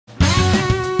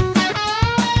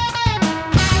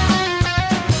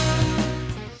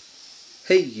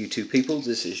Hey YouTube people,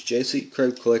 this is Jesse,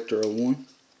 Crab Collector 01,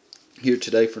 here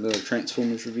today for another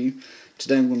Transformers review.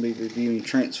 Today I'm going to be reviewing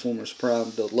Transformers Prime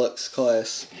Deluxe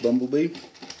Class Bumblebee.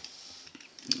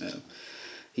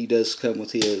 He does come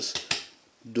with his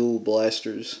dual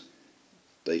blasters.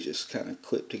 They just kind of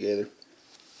clip together.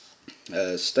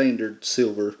 Standard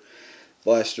silver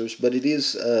blasters, but it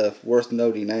is worth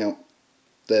noting out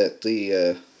that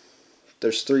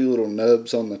there's three little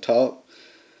nubs on the top.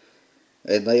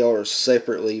 And they are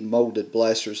separately molded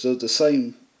blasters. They're the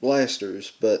same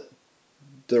blasters, but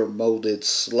they're molded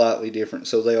slightly different.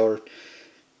 So they are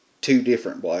two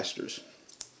different blasters.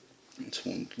 That's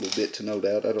one little bit to note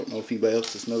out. I don't know if anybody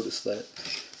else has noticed that.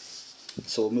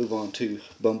 So we'll move on to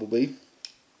Bumblebee.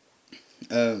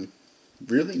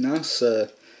 Really nice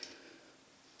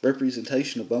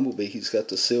representation of Bumblebee. He's got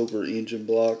the silver engine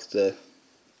block, the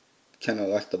kind of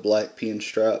like the black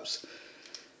pinstripes.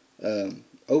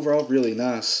 Overall, really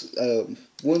nice.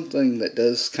 One thing that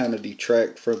does kind of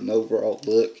detract from the overall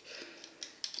look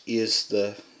is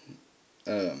the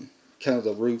kind of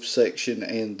the roof section,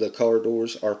 and the car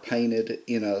doors are painted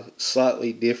in a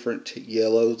slightly different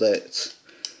yellow that's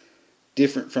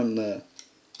different from the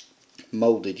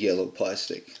molded yellow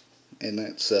plastic, and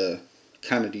that's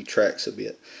kind of detracts a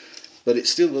bit. But it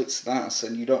still looks nice,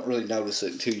 and you don't really notice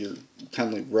it until you're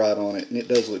kind of right on it, and it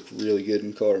does look really good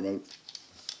in car mode.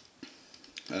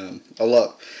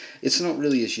 It's not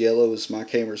really as yellow as my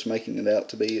camera's making it out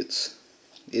to be.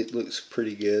 It looks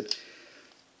pretty good.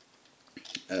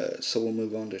 So we'll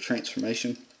move on to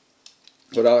transformation.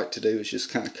 What I like to do is just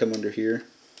kind of come under here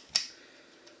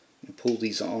and pull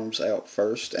these arms out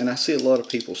first. And I see a lot of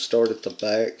people start at the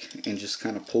back and just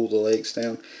kind of pull the legs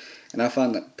down. And I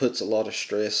find that puts a lot of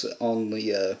stress on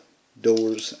the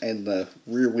doors and the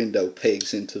rear window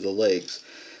pegs into the legs.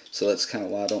 So that's kind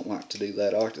of why I don't like to do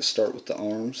that. I like to start with the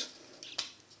arms,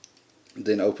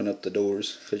 then open up the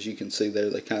doors, because you can see there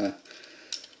they kind of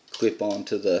clip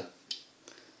onto the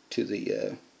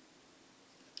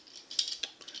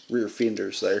rear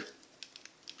fenders there.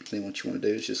 Then what you want to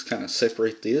do is just kind of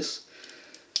separate this,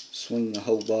 swing the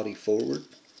whole body forward,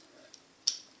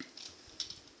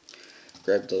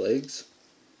 grab the legs,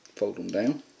 fold them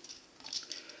down,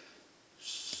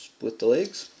 split the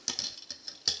legs.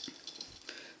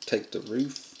 Take the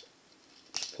roof,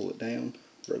 pull it down,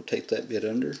 rotate that bit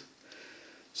under,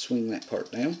 swing that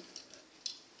part down,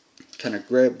 kind of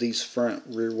grab these front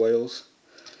rear wheels,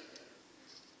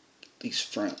 these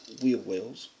front wheel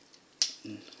wells,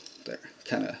 there,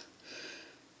 kind of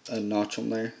unnotch them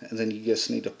there, and then you just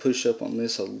need to push up on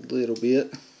this a little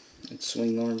bit and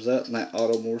swing the arms out, and that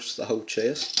auto-morphs the whole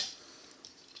chest.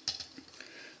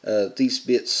 These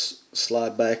bits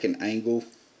slide back and angle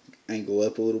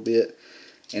up a little bit,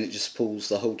 and it just pulls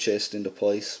the whole chest into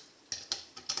place.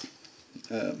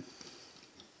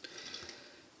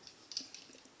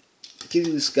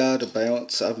 Getting this guy to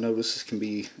balance, I've noticed this can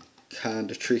be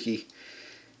kind of tricky.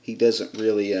 He doesn't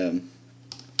really, I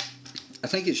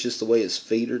think it's just the way his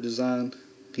feet are designed.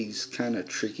 He's kind of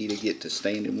tricky to get to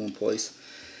stand in one place.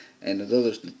 And the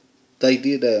others, they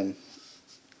did,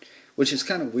 which is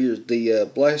kind of weird,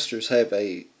 the blasters have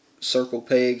a circle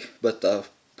peg, but the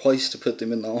place to put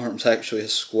them in the arms actually a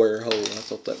square hole. I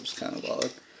thought that was kind of odd,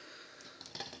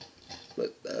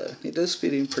 but it does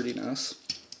fit in pretty nice.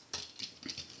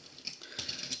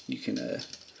 You can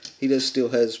he does still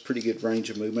has pretty good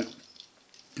range of movement.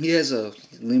 He has a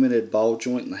limited ball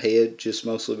joint in the head, just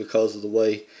mostly because of the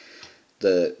way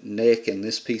the neck and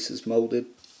this piece is molded.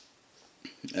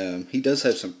 He does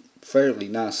have some fairly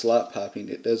nice light piping.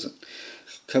 It doesn't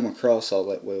come across all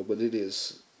that well, but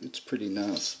it's pretty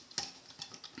nice.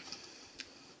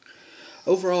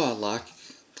 Overall,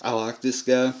 I like this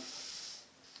guy.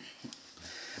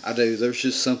 I do. There's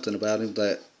just something about him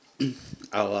that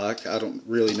I like. I don't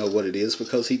really know what it is,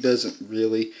 because he doesn't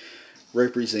really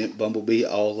represent Bumblebee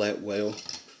all that well.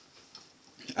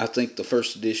 I think the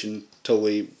first edition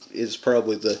toy is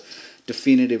probably the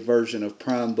definitive version of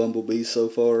Prime Bumblebee so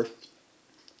far.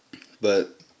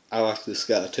 But I like this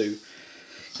guy too.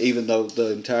 Even though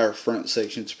the entire front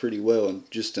section's pretty well and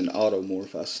just an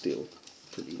automorph, I still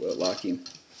pretty well like him.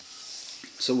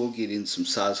 So we'll get in some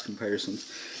size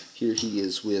comparisons. Here he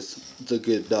is with the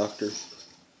Good Doctor.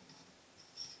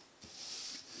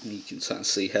 And you can kind of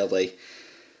see how they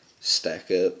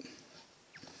stack up.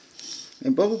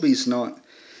 And Bumblebee's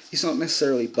he's not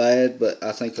necessarily bad, but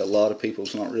I think a lot of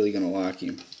people's not really going to like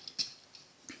him.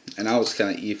 And I was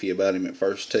kind of iffy about him at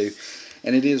first too.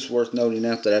 And it is worth noting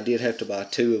out that I did have to buy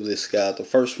two of this guy. The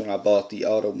first one I bought, the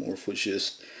automorph, was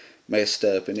just messed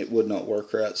up and it would not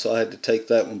work right, so I had to take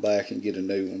that one back and get a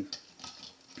new one.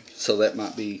 So that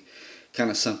might be kind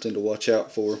of something to watch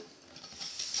out for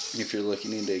if you're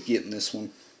looking into getting this one.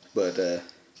 But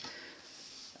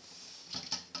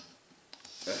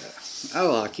I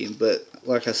like him, but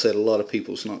like I said, a lot of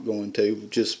people's not going to,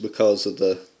 just because of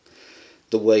the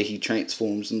way he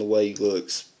transforms and the way he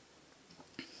looks.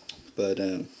 But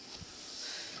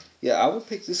yeah, I would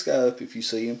pick this guy up if you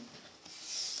see him.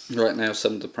 Right now,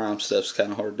 some of the prime stuff's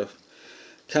kind of hard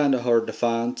to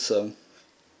find, so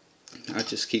I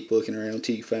just keep looking around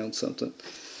until you found something.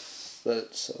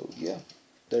 But so yeah,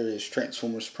 there is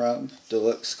Transformers Prime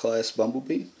Deluxe Class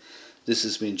Bumblebee. This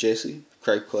has been Jesse,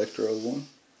 Crate Collector 01,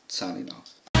 signing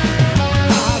off.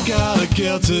 I got a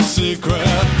guilty secret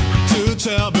to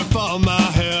tell before my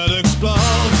head